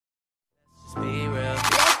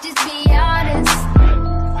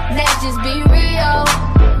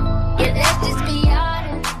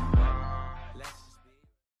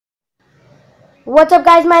What's up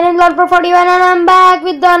guys, my name is Lord41 and I'm back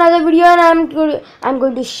with another video, and I'm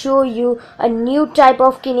going to show you a new type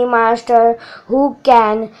of KineMaster who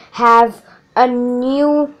can have a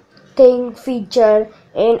new thing feature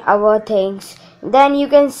in our things. Then you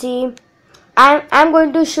can see I'm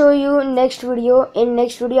going to show you next video. In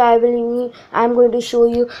next video I'm going to show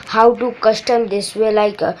you how to custom this way,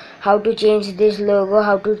 like how to change this logo,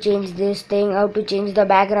 how to change this thing, how to change the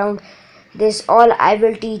background. This all I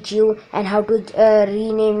will teach you, and how to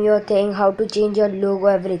rename your thing, how to change your logo,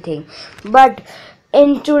 everything. But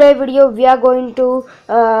in today's video we are going to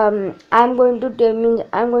I'm going to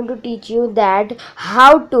teach you that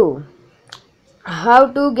how to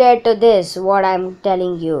get this, what I'm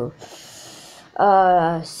telling you,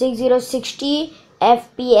 6060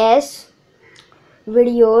 fps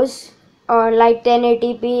videos or like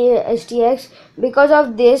 1080p STX. Because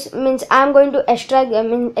of this means I'm going to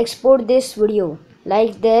export this video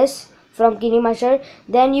like this from KineMaster.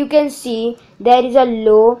 Then you can see there is a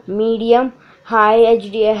low, medium, high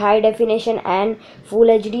HD, high definition, and full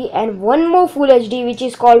HD, and one more full HD which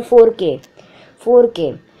is called 4K.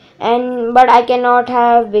 And but I cannot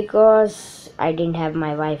have because I didn't have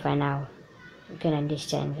my Wi-Fi. Now you can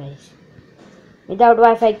understand, guys. Without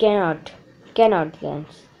Wi-Fi cannot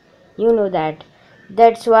guys, you know that.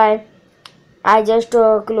 That's why I just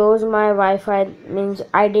close my Wi-Fi, means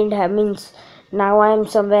I didn't have, means now I am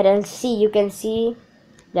somewhere else. See, you can see,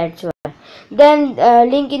 that's why. Then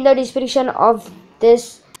link in the description of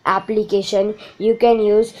this application you can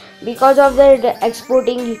use. Because of the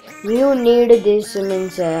exporting you need this,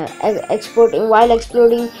 means exporting, while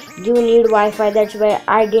exporting you need Wi-Fi. That's why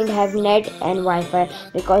I didn't have net and Wi-Fi,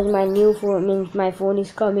 because my new phone, means my phone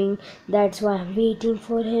is coming. That's why I'm waiting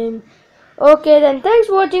for him. Okay, then thanks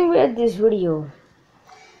for watching this video,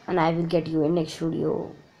 and I will get you in next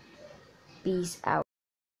video. Peace out.